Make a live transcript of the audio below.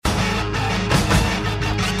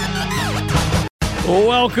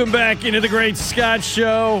Welcome back into the Great Scott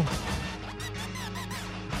Show.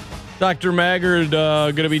 Dr. Maggard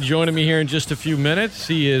going to be joining me here in just a few minutes.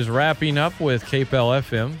 He is wrapping up with KPEL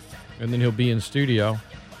FM, and then he'll be in studio.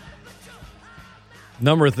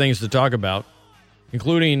 Number of things to talk about,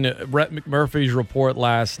 including Brett McMurphy's report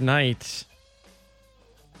last night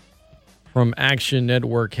from Action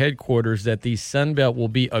Network headquarters that the Sun Belt will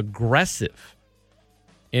be aggressive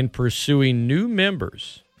in pursuing new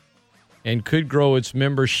members and could grow its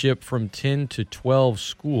membership from 10 to 12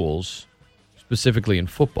 schools, specifically in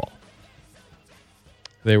football.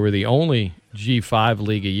 They were the only G5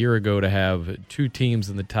 league a year ago to have two teams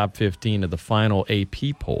in the top 15 of the final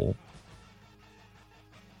AP poll.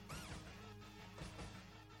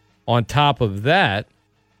 On top of that,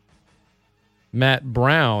 Matt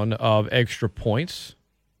Brown of Extra Points,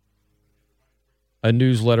 a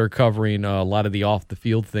newsletter covering a lot of the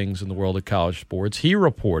off-the-field things in the world of college sports, he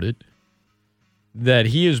reported that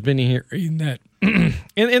he has been hearing that,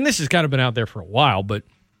 and this has kind of been out there for a while, but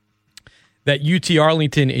that UT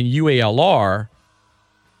Arlington and UALR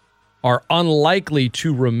are unlikely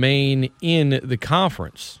to remain in the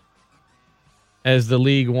conference as the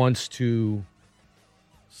league wants to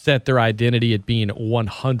set their identity at being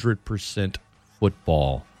 100%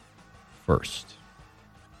 football first.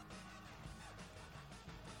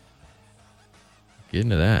 Get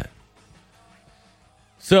into that.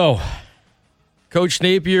 So, Coach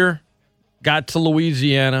Napier got to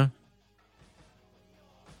Louisiana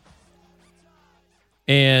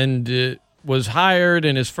and was hired,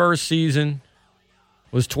 in his first season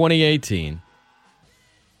was 2018.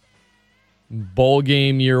 Bowl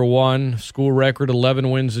game year one, school record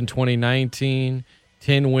 11 wins in 2019,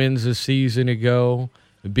 10 wins a season ago,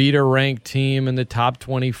 beat a ranked team in the top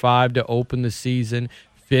 25 to open the season,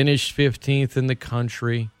 finished 15th in the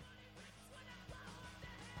country.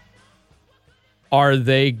 Are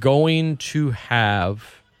they going to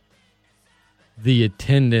have the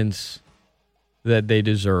attendance that they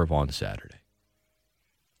deserve on Saturday?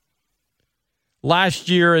 Last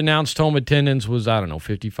year, announced home attendance was,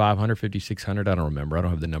 5,500, 5,600. I don't remember. I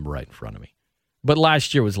don't have the number right in front of me. But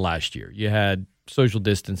last year was last year. You had social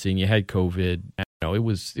distancing. You had COVID.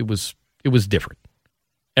 It was different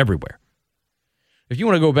everywhere. If you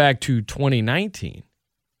want to go back to 2019,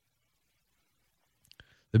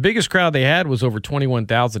 the biggest crowd they had was over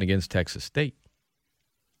 21,000 against Texas State.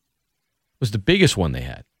 It was the biggest one they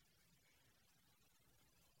had.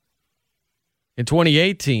 In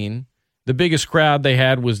 2018, the biggest crowd they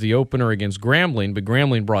had was the opener against Grambling, but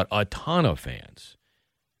Grambling brought a ton of fans.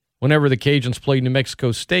 Whenever the Cajuns played New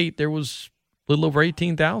Mexico State, there was a little over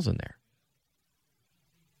 18,000 there.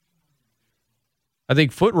 I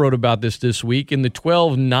think Foot wrote about this week. In the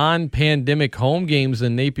 12 non-pandemic home games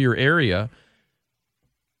in Napier area,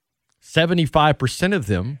 75% of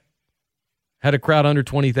them had a crowd under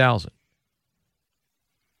 20,000.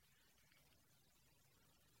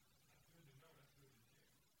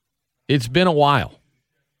 It's been a while.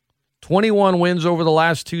 21 wins over the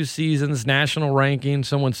last two seasons, national ranking.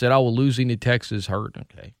 Someone said, losing to Texas hurt.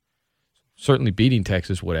 Okay. Certainly beating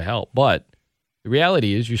Texas would have helped. But the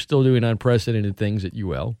reality is you're still doing unprecedented things at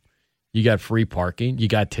UL. You got free parking. You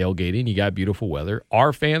got tailgating. You got beautiful weather.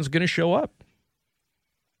 Are fans going to show up?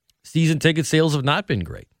 Season ticket sales have not been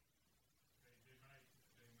great.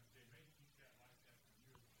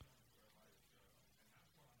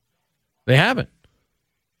 They haven't.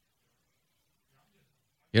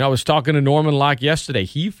 I was talking to Norman Locke yesterday.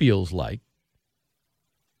 He feels like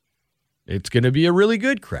it's going to be a really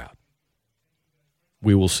good crowd.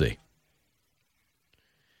 We will see.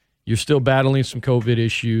 You're still battling some COVID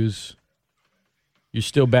issues. You're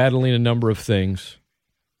still battling a number of things.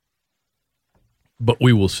 But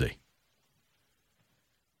we will see.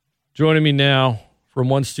 Joining me now from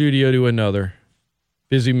one studio to another,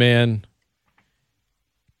 busy man,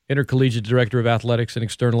 intercollegiate director of athletics and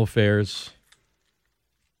external affairs,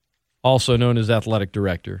 also known as athletic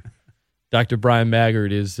director. Dr. Bryan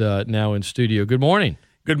Maggard is now in studio. Good morning.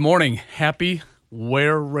 Good morning. Happy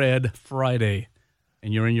Wear Red Friday.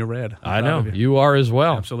 And you're in your red. I know. You are as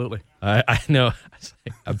well. Absolutely. I know.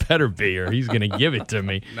 I better be, or he's going to give it to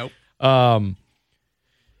me. Nope.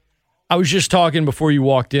 I was just talking before you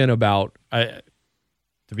walked in about, to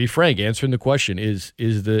be frank, answering the question, is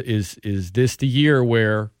this the year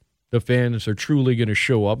where the fans are truly going to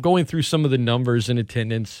show up? Going through some of the numbers in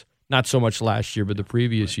attendance, not so much last year, but the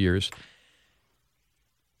previous years.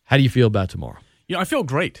 How do you feel about tomorrow? I feel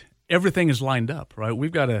great. Everything is lined up, right?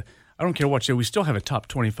 We've got I don't care what you say, we still have a top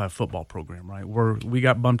 25 football program, right? We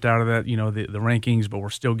got bumped out of that, the rankings, but we're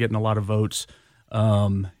still getting a lot of votes.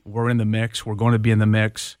 We're in the mix. We're going to be in the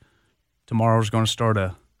mix. tomorrow's going to start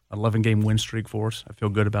a 11-game win streak for us. I feel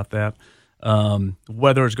good about that.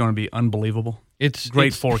 Weather is going to be unbelievable. It's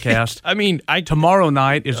great forecast. I mean, tomorrow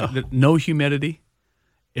night is no humidity.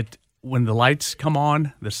 When the lights come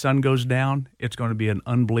on, the sun goes down. It's going to be an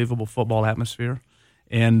unbelievable football atmosphere.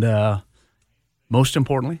 And most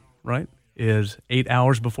importantly, right, is 8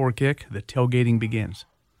 hours before kick, the tailgating begins.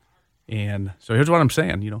 And so here's what I'm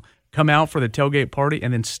saying, come out for the tailgate party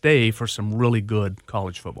and then stay for some really good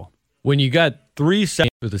college football. When you got 3 seconds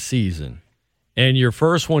of the season and your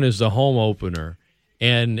first one is the home opener,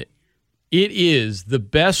 and it is the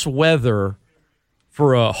best weather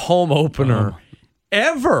for a home opener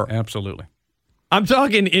ever. Absolutely. I'm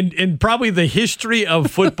talking in probably the history of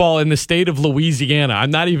football in the state of Louisiana. I'm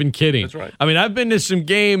not even kidding. That's right. I mean, I've been to some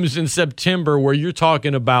games in September where you're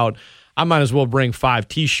talking about I might as well bring 5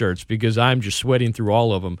 T-shirts because I'm just sweating through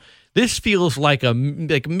all of them. This feels like a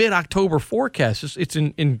mid-October forecast. It's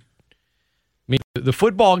I mean, the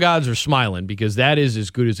football gods are smiling because that is as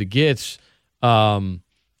good as it gets.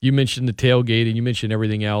 You mentioned the tailgate and you mentioned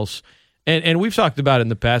everything else. And we've talked about it in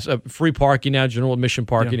the past. Free parking now, general admission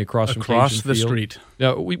parking across from Cajun the Field. street.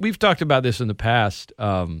 Now, we've talked about this in the past.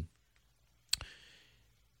 UL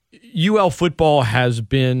football has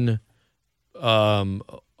been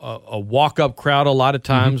a walk-up crowd a lot of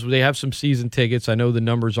times. They have some season tickets. I know the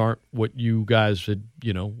numbers aren't what you guys had,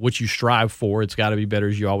 what you strive for. It's got to be better,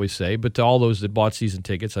 as you always say. But to all those that bought season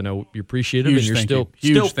tickets, I know you appreciate them, and you're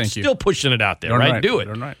still pushing it out there, right? Do it.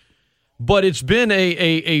 Right. But it's been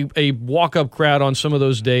a walk-up crowd on some of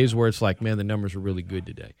those days where it's like, man, the numbers are really good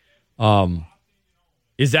today.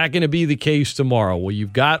 Is that going to be the case tomorrow? Well,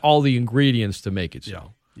 you've got all the ingredients to make it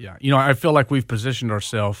so. Yeah. I feel like we've positioned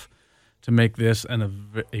ourselves to make this a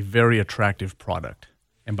very attractive product.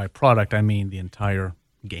 And by product, I mean the entire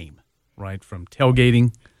game, right? From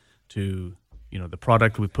tailgating to, the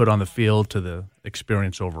product we put on the field to the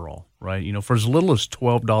experience overall, right? For as little as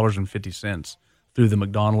 $12.50 through the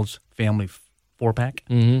McDonald's family 4-pack,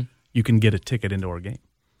 you can get a ticket into our game.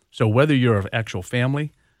 So whether you're an actual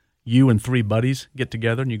family, you and 3 buddies get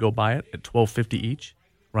together and you go buy it at $12.50 each,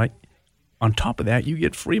 right? On top of that, you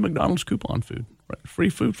get free McDonald's coupon food, right? Free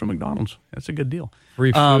food from McDonald's. That's a good deal.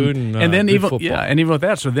 Free food and then even football. And even with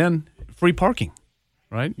that, so then free parking,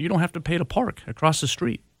 right? You don't have to pay to park across the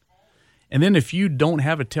street. And then if you don't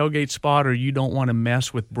have a tailgate spot or you don't want to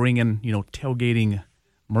mess with bringing, tailgating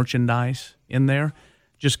merchandise in there,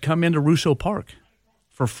 just come into Russo Park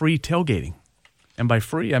for free tailgating. And by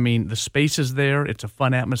free, I mean the space is there. It's a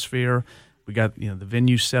fun atmosphere. We got the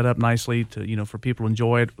venue set up nicely to for people to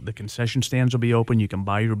enjoy it. The concession stands will be open. You can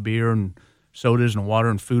buy your beer and sodas and water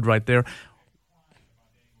and food right there.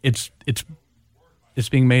 It's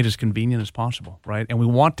being made as convenient as possible, right? And we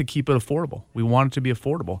want to keep it affordable. We want it to be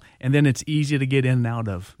affordable, and then it's easy to get in and out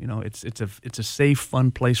of. It's a safe,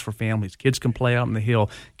 fun place for families. Kids can play out in the hill.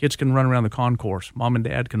 Kids can run around the concourse. Mom and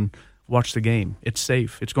dad can watch the game. It's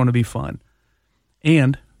safe. It's going to be fun.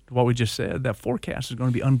 And what we just said, that forecast is going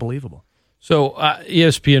to be unbelievable. So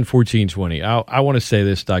ESPN 1420, I want to say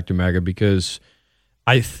this, Dr. Maggard, because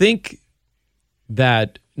I think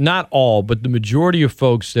that not all, but the majority of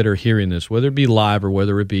folks that are hearing this, whether it be live or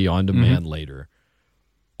whether it be on demand later,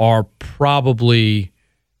 are probably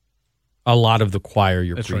a lot of the choir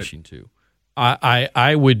you're preaching to.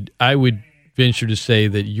 I would venture to say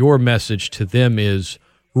that your message to them is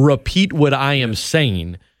repeat what I am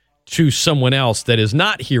saying to someone else that is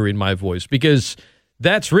not hearing my voice, because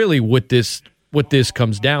that's really what this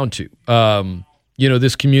comes down to.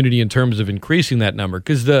 This community in terms of increasing that number,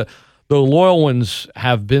 because the loyal ones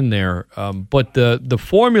have been there, but the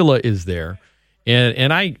formula is there.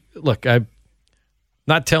 And I'm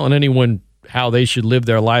not telling anyone how they should live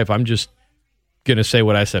their life. I'm just going to say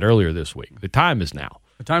what I said earlier this week. The time is now.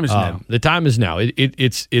 The time is now. The time is now.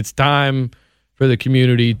 It's time for the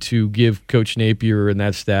community to give Coach Napier and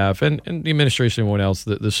that staff and the administration and everyone else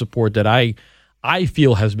the support that I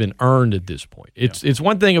feel has been earned at this point. It's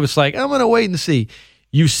one thing if it's like, I'm going to wait and see.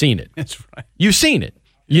 You've seen it. That's right. You've seen it.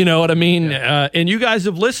 You know what I mean? Yeah. And you guys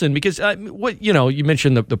have listened because you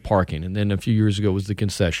mentioned the parking, and then a few years ago was the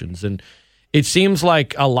concessions. And it seems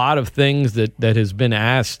like a lot of things that has been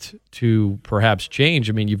asked to perhaps change.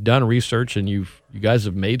 I mean, you've done research and you guys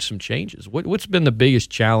have made some changes. What's been the biggest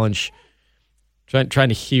challenge trying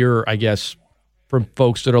to hear, I guess, from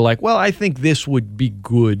folks that are like, well, I think this would be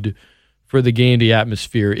good for the game day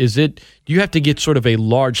atmosphere? Do you have to get sort of a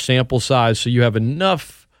large sample size so you have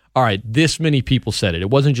enough? All right, this many people said it. It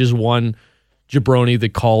wasn't just one jabroni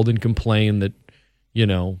that called and complained that,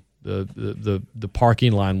 the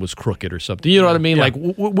parking line was crooked or something. You know what I mean? Yeah. Like,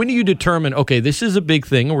 when do you determine, okay, this is a big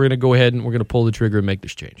thing, and we're going to go ahead and we're going to pull the trigger and make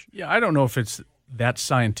this change? Yeah, I don't know if it's that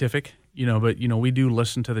scientific, but, we do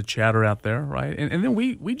listen to the chatter out there, right? And then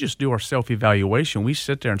we just do our self-evaluation. We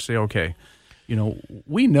sit there and say, okay,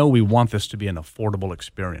 we know we want this to be an affordable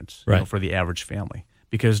experience right. For the average family.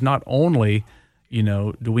 Because not only,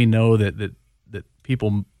 do we know that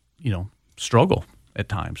people, struggle at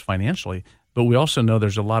times financially, but we also know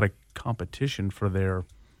there's a lot of competition for their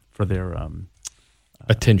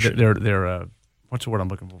attention. Their what's the word I'm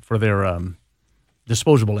looking for? For their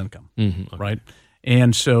disposable income, okay. right?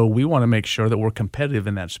 And so we want to make sure that we're competitive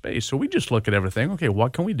in that space. So we just look at everything. Okay,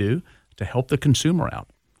 what can we do to help the consumer out?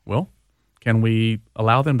 Well, can we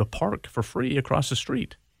allow them to park for free across the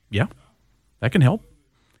street? Yeah, that can help.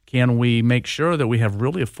 Can we make sure that we have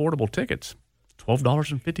really affordable tickets?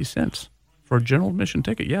 $12.50 for a general admission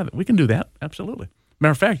ticket. Yeah, we can do that. Absolutely.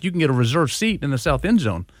 Matter of fact, you can get a reserved seat in the south end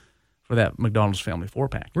zone for that McDonald's Family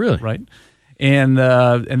 4-pack. Really? Right? And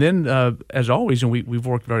then, as always, and we've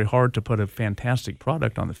worked very hard to put a fantastic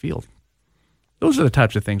product on the field. Those are the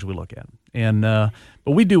types of things we look at. And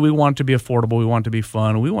but we want it to be affordable. We want it to be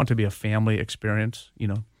fun. We want it to be a family experience.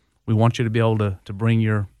 We want you to be able to bring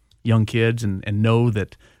your young kids and know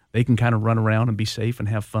that they can kind of run around and be safe and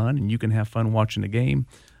have fun, and you can have fun watching the game.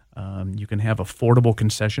 You can have affordable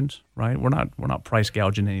concessions, right? We're not price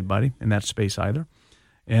gouging anybody in that space either.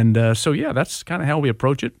 And so, yeah, that's kind of how we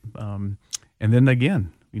approach it. And then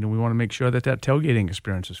again, we want to make sure that tailgating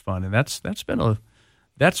experience is fun, and that's been a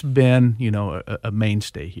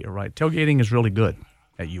mainstay here, right? Tailgating is really good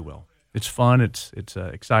at UL. It's fun, it's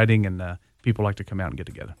exciting, and people like to come out and get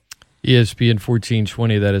together. ESPN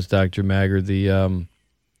 1420. That is Dr. Maggard. The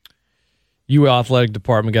UL Athletic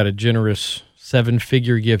Department got a generous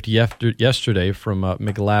 7-figure gift yesterday from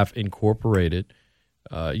McLaugh Incorporated.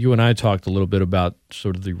 You and I talked a little bit about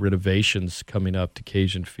sort of the renovations coming up to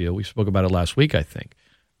Cajun Field. We spoke about it last week, I think.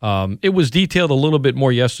 It was detailed a little bit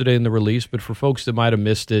more yesterday in the release, but for folks that might have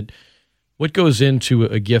missed it, what goes into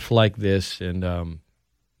a gift like this, and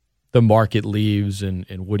the market leaves, and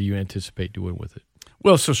what do you anticipate doing with it?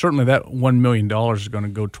 Well, so certainly that $1 million is going to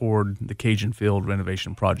go toward the Cajun Field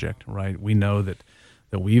renovation project, right? We know that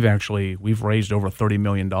we've raised over $30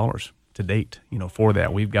 million to date, for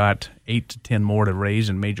that. We've got 8 to 10 more to raise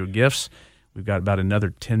in major gifts. We've got about another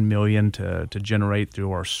 $10 million to generate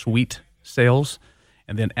through our suite sales.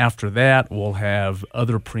 And then after that, we'll have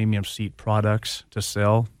other premium seat products to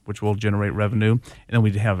sell, which will generate revenue. And then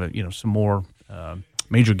we have some more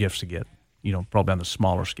major gifts to get, probably on the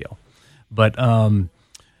smaller scale. But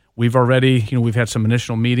we've already, we've had some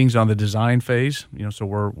initial meetings on the design phase. So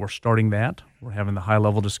we're starting that. We're having the high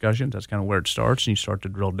level discussions. That's kind of where it starts, and you start to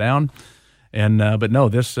drill down. And but no,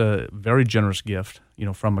 this very generous gift,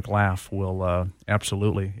 from McLaugh will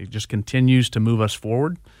absolutely. It just continues to move us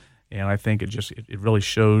forward. And I think it really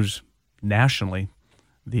shows nationally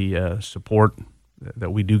the support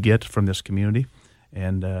that we do get from this community,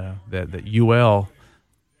 and that UL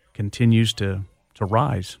continues to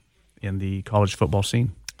rise in the college football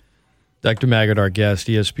scene. Dr. Maggard, our guest,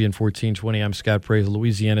 ESPN 1420. I'm Scott Praise.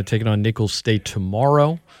 Louisiana taking on Nicholls State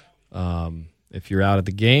tomorrow. If you're out at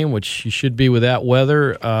the game, which you should be with that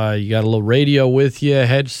weather, you got a little radio with you,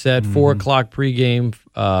 headset, 4 o'clock pregame,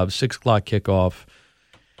 6 o'clock kickoff.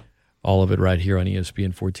 All of it right here on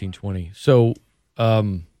ESPN 1420. So,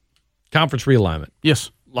 conference realignment. Yes.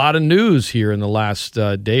 A lot of news here in the last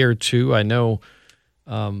day or two. I know.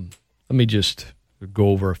 Let me just go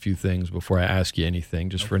over a few things before I ask you anything,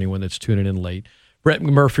 just for anyone that's tuning in late. Brett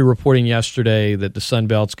McMurphy reporting yesterday that the Sun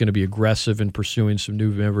Belt's going to be aggressive in pursuing some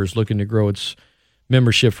new members, looking to grow its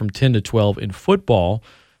membership from 10 to 12 in football.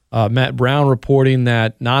 Matt Brown reporting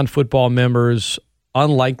that non-football members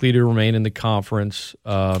unlikely to remain in the conference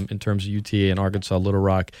in terms of UTA and Arkansas Little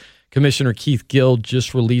Rock. Commissioner Keith Gill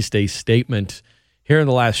just released a statement here in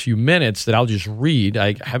the last few minutes that I'll just read.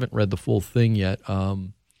 I haven't read the full thing yet.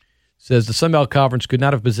 Says the Sun Belt Conference could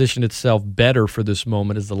not have positioned itself better for this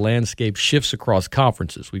moment as the landscape shifts across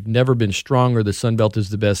conferences. We've never been stronger. The Sun Belt is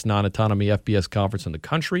the best non-autonomy FBS conference in the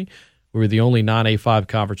country. We were the only non-A5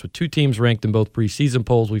 conference with 2 teams ranked in both preseason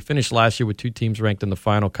polls. We finished last year with 2 teams ranked in the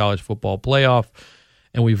final college football playoff,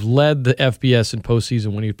 and we've led the FBS in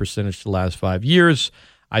postseason winning percentage the last 5 years.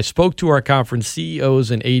 I spoke to our conference CEOs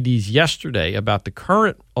and ADs yesterday about the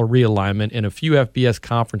current realignment in a few FBS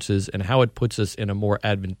conferences and how it puts us in a more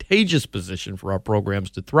advantageous position for our programs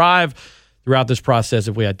to thrive. Throughout this process,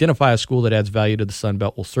 if we identify a school that adds value to the Sun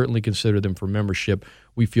Belt, we'll certainly consider them for membership.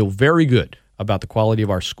 We feel very good about the quality of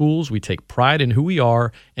our schools. We take pride in who we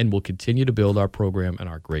are, and we'll continue to build our program and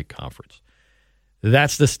our great conference.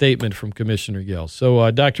 That's the statement from Commissioner Gill. So,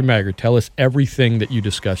 Dr. Maggard, tell us everything that you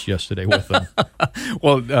discussed yesterday with them.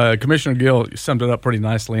 Well, Commissioner Gill summed it up pretty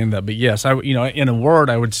nicely in that. But yes, in a word,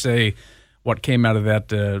 I would say what came out of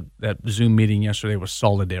that Zoom meeting yesterday was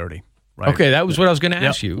solidarity. Right? Okay, that was what I was going to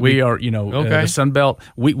ask you. We are, the Sun Belt.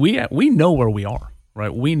 We know where we are.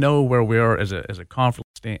 Right, we know where we are as a conference.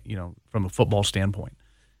 From a football standpoint,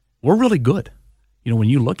 we're really good. When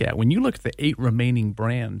you look at the 8 remaining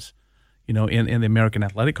brands, in the American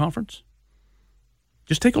Athletic Conference,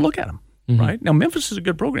 just take a look at them. Mm-hmm. Right now, Memphis is a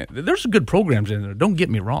good program. There's some good programs in there. Don't get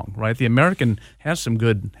me wrong. Right, the American has some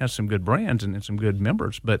good brands and some good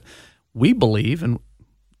members, but we believe, and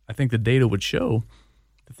I think the data would show,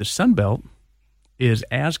 that the Sun Belt is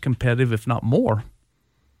as competitive, if not more,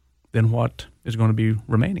 than what is going to be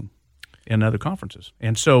remaining in other conferences.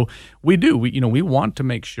 And so we do. We want to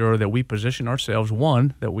make sure that we position ourselves,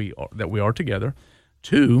 one, that we are together,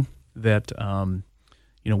 two, that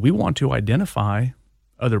we want to identify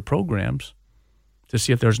other programs to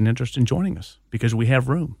see if there's an interest in joining us, because we have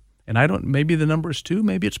room. And maybe the number is 2,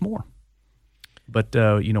 maybe it's more. But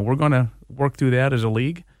we're going to work through that as a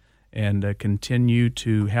league and continue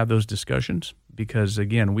to have those discussions, because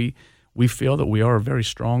again, we feel that we are a very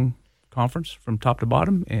strong conference from top to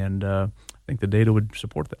bottom, and I think the data would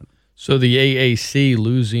support that. So the AAC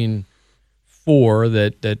losing 4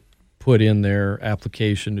 that put in their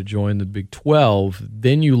application to join the Big 12,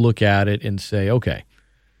 then you look at it and say, okay,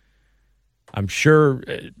 I'm sure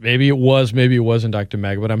maybe it wasn't, Dr.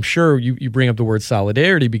 Maggard, but I'm sure you bring up the word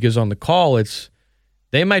solidarity, because on the call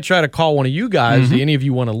they might try to call one of you guys, mm-hmm. Any of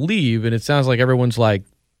you want to leave, and it sounds like everyone's like,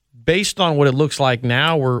 based on what it looks like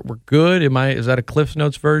now, we're good. Is that a Cliff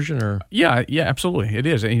Notes version, or? Yeah, absolutely, it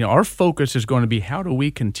is. And, our focus is going to be, how do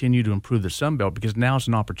we continue to improve the Sun Belt? Because now is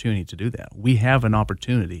an opportunity to do that. We have an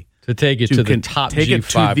opportunity to take it to the top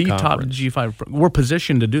G5. We're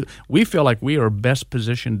positioned to do. We feel like we are best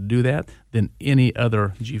positioned to do that than any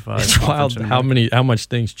other G5. It's wild how much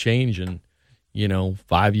things change in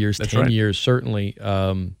 5 years, 10 years. Certainly,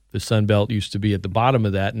 the Sun Belt used to be at the bottom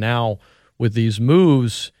of that. Now with these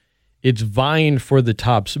moves, it's vying for the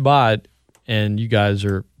top spot, and you guys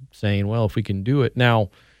are saying, well, if we can do it. Now,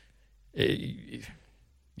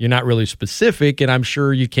 you're not really specific, and I'm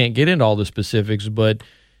sure you can't get into all the specifics, but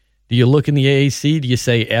do you look in the AAC? Do you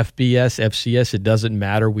say FBS, FCS? It doesn't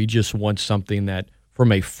matter. We just want something that,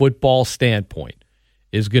 from a football standpoint,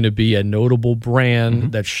 is going to be a notable brand, mm-hmm.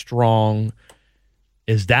 that's strong.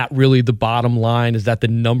 Is that really the bottom line? Is that the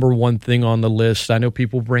number one thing on the list? I know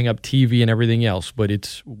people bring up TV and everything else, but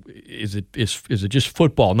is it just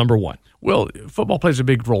football, number one? Well, football plays a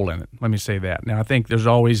big role in it. Let me say that. Now, I think there's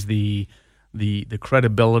always the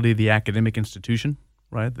credibility, the academic institution,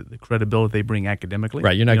 right? The credibility they bring academically.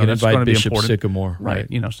 Right. You're not going to invite Bishop Sycamore, right?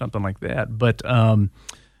 Something like that. But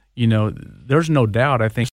there's no doubt. I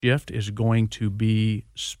think shift is going to be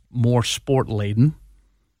more sport laden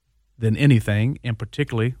than anything, and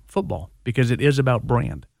particularly football, because it is about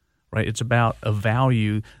brand, right? It's about a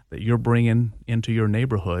value that you're bringing into your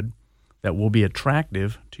neighborhood that will be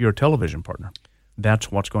attractive to your television partner.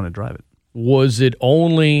 That's what's going to drive it. Was it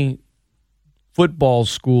only football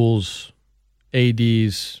schools,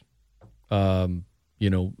 ADs,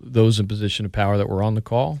 those in position of power that were on the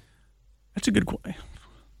call? That's a good question.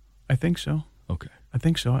 I think so. Okay. I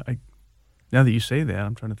think so. Now that you say that,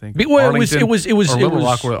 I'm trying to think. Well, it was Little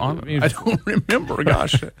Rock were on. I don't remember.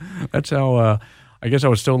 Gosh, that's how. I guess I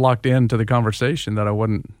was still locked into the conversation that I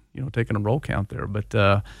wasn't, taking a roll count there. But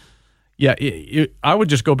I would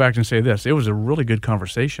just go back and say this: it was a really good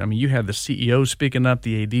conversation. I mean, you had the CEO speaking up,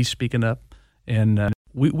 the AD speaking up, and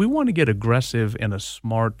we want to get aggressive in a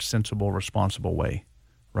smart, sensible, responsible way,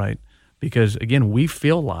 right? Because again, we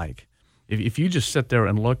feel like if you just sit there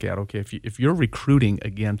and look at, okay, if you're recruiting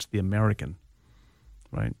against the American,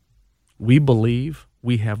 right? We believe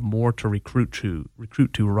we have more to recruit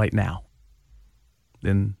to right now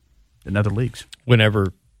than other leagues.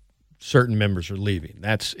 Whenever certain members are leaving,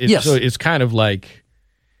 yes. So it's kind of like,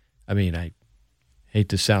 I mean, I hate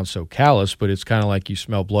to sound so callous, but it's kind of like you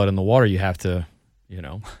smell blood in the water. You have to,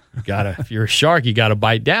 if you're a shark, you got to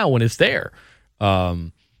bite down when it's there.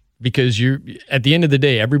 Because at the end of the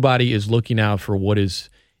day, everybody is looking out for what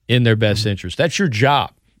is in their best interest. That's your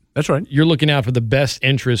job. That's right. You're looking out for the best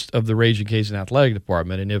interest of the Ragin Cajun athletic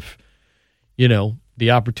department. And if,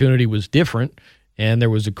 the opportunity was different and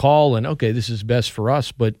there was a call and, okay, this is best for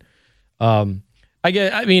us. But I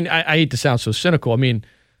hate to sound so cynical. I mean,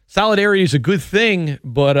 solidarity is a good thing,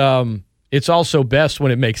 but it's also best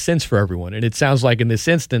when it makes sense for everyone. And it sounds like in this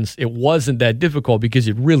instance, it wasn't that difficult because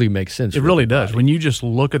it really makes sense. It really does. When you just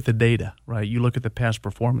look at the data, right? You look at the past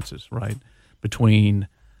performances, right? between,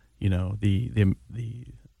 the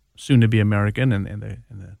soon to be American and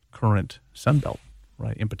the current Sun Belt,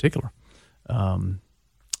 right? In particular,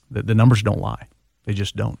 the numbers don't lie; they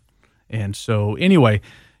just don't. And so, anyway,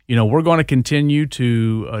 we're going to continue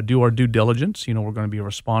to do our due diligence. We're going to be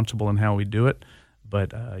responsible in how we do it.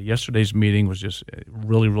 But yesterday's meeting was just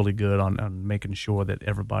really, really good on making sure that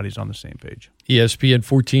everybody's on the same page.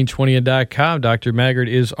 ESPN1420.com. Dr. Maggard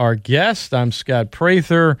is our guest. I'm Scott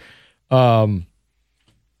Prather.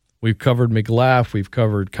 We've covered McLaugh. We've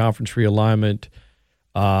covered conference realignment.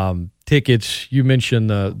 Tickets. You mentioned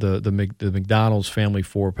the McDonald's family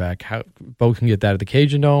 4-pack. How folks can get that at the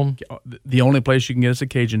Cajun Dome? The only place you can get is the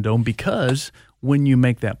Cajun Dome, because when you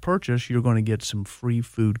make that purchase, you're going to get some free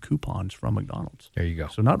food coupons from McDonald's. There you go.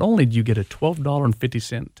 So not only do you get a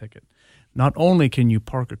 $12.50 ticket, not only can you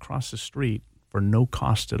park across the street for no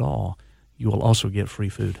cost at all, you will also get free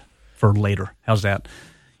food for later. How's that?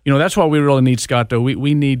 That's why we really need, Scott, though.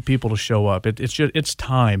 We need people to show up. It's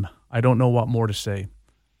time. I don't know what more to say.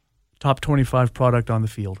 Top 25 product on the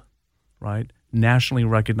field, right? Nationally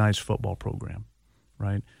recognized football program,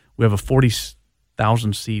 right? We have a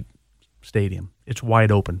 40,000-seat stadium. It's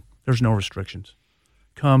wide open. There's no restrictions.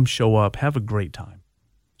 Come, show up, have a great time.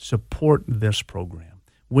 Support this program.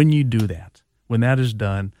 When you do that, when that is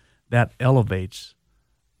done, that elevates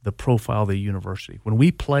the profile of the university. When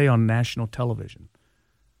we play on national television,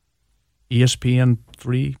 ESPN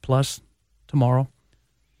 3+ tomorrow,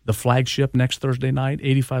 the flagship next Thursday night,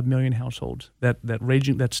 85 million households. That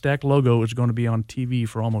Stack logo is going to be on TV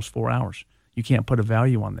for almost 4 hours. You can't put a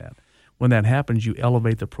value on that. When that happens, you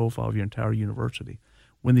elevate the profile of your entire university.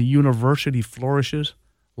 When the university flourishes,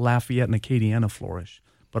 Lafayette and Acadiana flourish.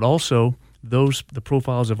 But also, the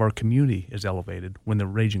profiles of our community is elevated when the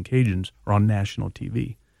Ragin Cajuns are on national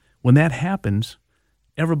TV. When that happens,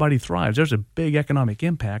 everybody thrives. There's a big economic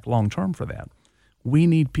impact long-term for that. We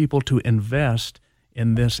need people to invest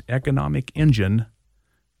in this economic engine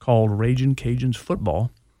called Ragin Cajuns football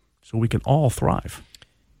so we can all thrive.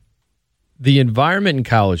 The environment in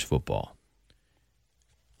college football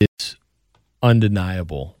is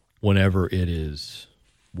undeniable whenever it is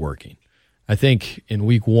working. I think in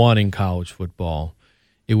week 1 in college football,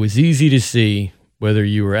 it was easy to see whether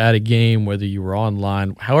you were at a game, whether you were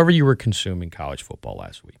online, however you were consuming college football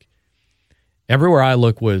last week. Everywhere I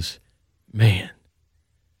look was, man,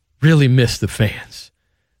 really miss the fans.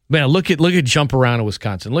 Man, look at jump around in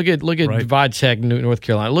Wisconsin. Look at right. Divide Tech, North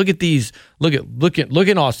Carolina. Look at these. Look at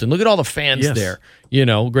Austin. Look at all the fans there.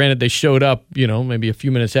 Granted they showed up, maybe a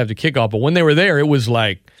few minutes after kickoff, but when they were there, it was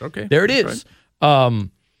like, okay, there it is. Right.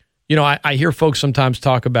 I hear folks sometimes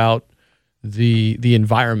talk about the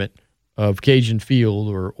environment of Cajun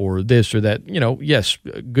Field or this or that. Yes,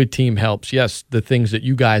 a good team helps. Yes, the things that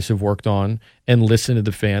you guys have worked on and listen to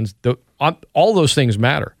the fans. All those things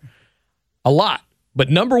matter a lot. But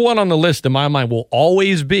number 1 on the list in my mind will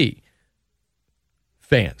always be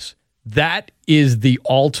fans. That is the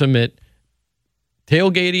ultimate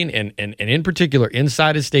tailgating and in particular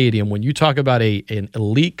inside a stadium. When you talk about an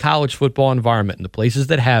elite college football environment and the places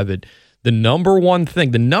that have it, the number one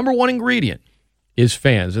ingredient is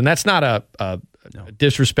fans. And that's not a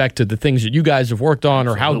disrespect to the things that you guys have worked on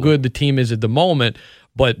or how good the team is at the moment,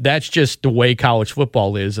 but that's just the way college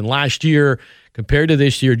football is. And last year compared to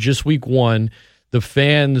this year, just week 1, the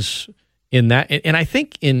fans in that, and I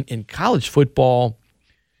think in college football,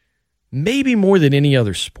 maybe more than any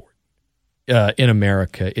other sport in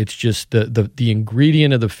America, it's just the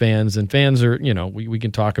ingredient of the fans. And fans are, we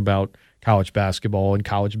can talk about college basketball and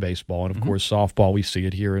college baseball, and of course softball. We see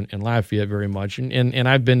it here in Lafayette very much. And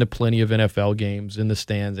I've been to plenty of NFL games in the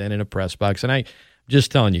stands and in a press box. And I'm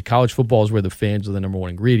just telling you, college football is where the fans are the number 1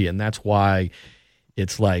 ingredient. And that's why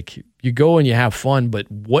it's like you go and you have fun, but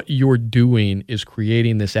what you're doing is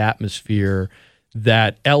creating this atmosphere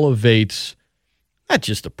that elevates not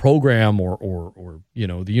just the program or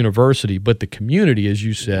the university, but the community, as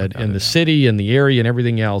you said, and the city and the area and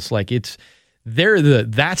everything else. Like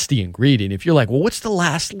that's the ingredient. If you're like, well, what's the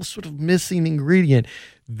last sort of missing ingredient?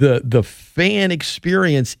 The fan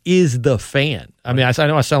experience is the fan. I mean, I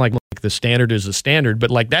know I sound like the standard is the standard, but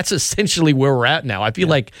like that's essentially where we're at now. I feel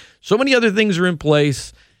like so many other things are in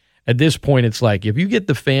place. At this point, it's like if you get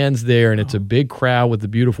the fans there and it's a big crowd with the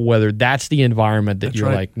beautiful weather, that's the environment that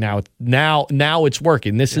you're like, now it's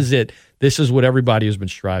working. This is it. This is what everybody has been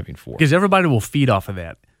striving for. Because everybody will feed off of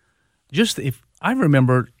that. Just if I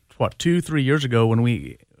remember, 2-3 years ago when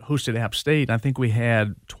we hosted App State, I think we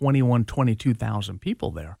had 22,000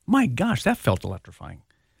 people there. My gosh, that felt electrifying.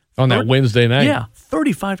 On that Wednesday night? Yeah.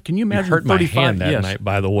 35. Can you imagine? You hurt 35? my hand that night,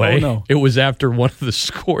 by the way. Oh, no. It was after one of the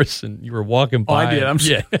scores, and you were walking by. Oh, I did. I'm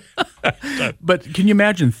sorry. But can you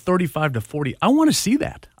imagine 35 to 40? I want to see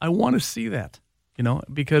that.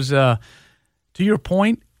 Because to your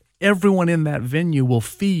point, everyone in that venue will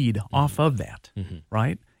feed off of that,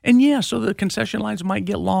 right? And so the concession lines might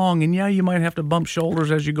get long, and you might have to bump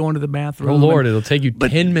shoulders as you go into the bathroom. Oh, Lord, it'll take you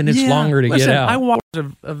 10 minutes longer to get out. I walked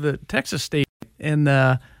of the Texas State, and,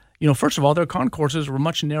 first of all, their concourses were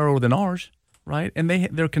much narrower than ours, right? And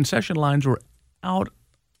their concession lines were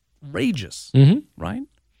outrageous, right?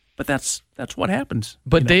 But that's what happens.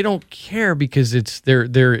 But they don't care because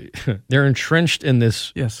they're entrenched in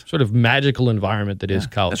this sort of magical environment that is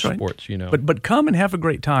college sports. But come and have a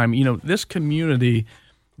great time. This community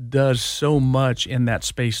does so much in that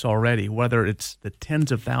space already. Whether it's the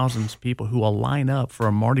tens of thousands of people who will line up for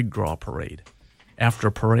a Mardi Gras parade after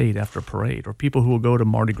parade after parade, or people who will go to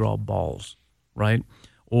Mardi Gras balls, right?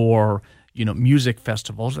 Or music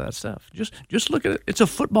festivals, that stuff. Just look at it. It's a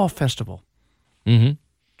football festival. Mm-hmm.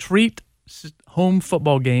 Treat home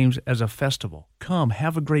football games as a festival. Come,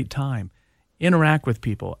 have a great time, interact with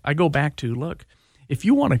people. I go back to, look, if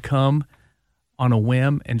you want to come on a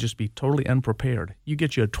whim and just be totally unprepared, you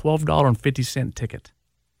get you a $12.50 ticket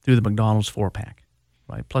through the McDonald's 4-pack,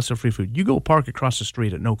 right? Plus a free food. You go park across the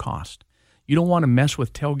street at no cost. You don't want to mess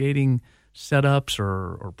with tailgating setups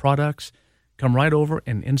or products. Come right over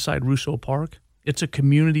and inside Russo Park, it's a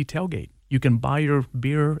community tailgate. You can buy your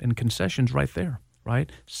beer and concessions right there.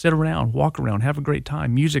 Right? Sit around, walk around, have a great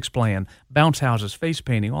time. Music's playing, bounce houses, face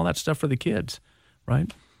painting, all that stuff for the kids,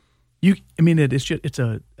 right? It's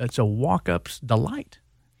a walk-up's delight.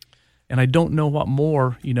 And I don't know what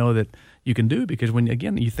more, that you can do, because when,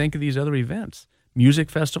 again, you think of these other events,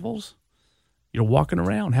 music festivals, you're walking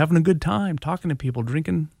around, having a good time, talking to people,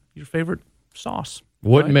 drinking your favorite sauce.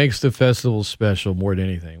 What makes the festival special more than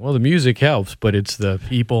anything? Well, the music helps, but it's the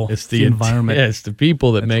people, it's the environment. Yeah, it's the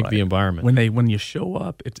people that make the environment. When you show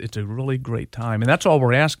up, it's a really great time, and that's all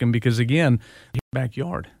we're asking. Because again, your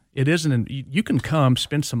backyard, it isn't. You can come,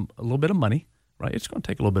 spend a little bit of money, right? It's going to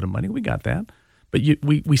take a little bit of money. We got that, but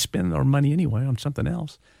we spend our money anyway on something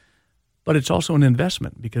else. But it's also an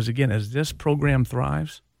investment, because again, as this program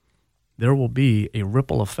thrives, there will be a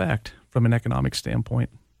ripple effect from an economic standpoint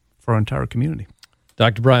for our entire community.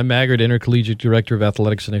 Dr. Bryan Maggard, Intercollegiate Director of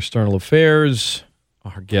Athletics and External Affairs,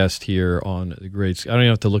 our guest here on the great. I don't even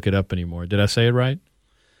have to look it up anymore. Did I say it right?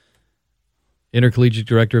 Intercollegiate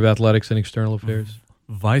Director of Athletics and External Affairs?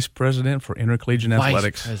 Vice President for Intercollegiate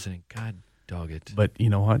Athletics. Vice President. God dog it. But you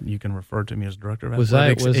know what? You can refer to me as Director of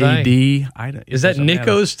Athletics. AD. Is that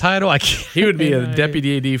Nico's title? He would be a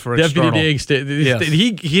Deputy AD for External.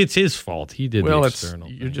 It's his fault. He did the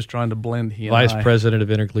external. You're just trying to blend he and Vice President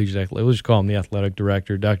of Intercollegiate Athletics. We'll just call him the Athletic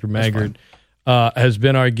Director. Dr. Maggard has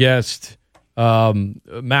been our guest.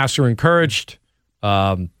 Master encouraged.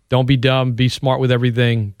 Don't be dumb. Be smart with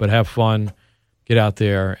everything, but have fun. Get out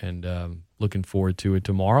there, and looking forward to it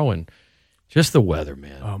tomorrow. And just the weather,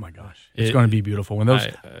 man. Oh, my gosh. It's going to be beautiful. When those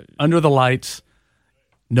under the lights,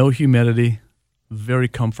 no humidity, very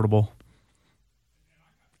comfortable.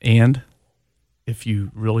 And if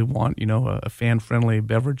you really want, a fan-friendly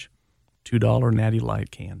beverage, $2 Natty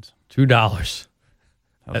Light cans. $2.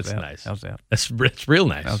 That's nice. How's that? That's real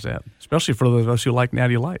nice. How's that? Especially for those of us who like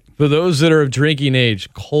Natty Light. For those that are of drinking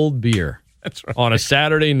age, cold beer. That's right. On a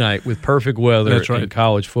Saturday night with perfect weather in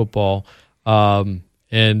college football.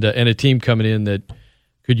 And a team coming in that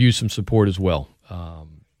could use some support as well,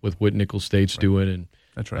 with what Nicholls State's doing, and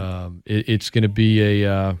that's right. It's going to be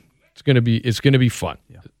it's going to be fun.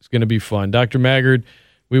 Yeah. It's going to be fun. Dr. Maggard,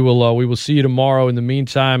 we will see you tomorrow. In the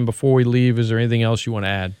meantime, before we leave, is there anything else you want to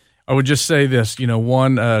add? I would just say this.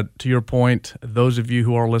 One, to your point, those of you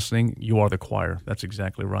who are listening, you are the choir. That's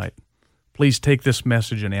exactly right. Please take this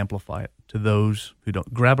message and amplify it to those who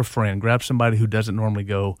don't. Grab a friend, grab somebody who doesn't normally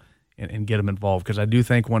go, and get them involved, because I do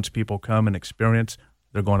think once people come and experience,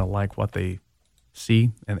 they're going to like what they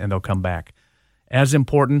see, and they'll come back. As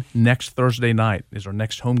important, next Thursday night is our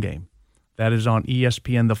next home game. That is on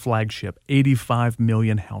ESPN, the flagship, 85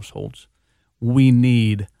 million households. We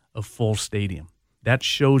need a full stadium. That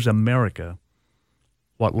shows America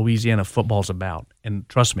what Louisiana football's about. And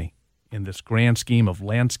trust me, in this grand scheme of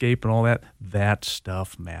landscape and all that, that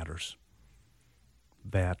stuff matters.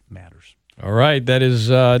 That matters. All right, that is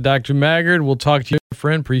Dr. Maggard. We'll talk to you,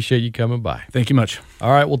 friend. Appreciate you coming by. Thank you much. All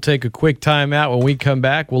right, we'll take a quick time out. When we come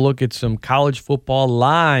back, we'll look at some college football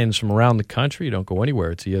lines from around the country. Don't go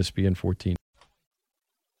anywhere. It's ESPN 14.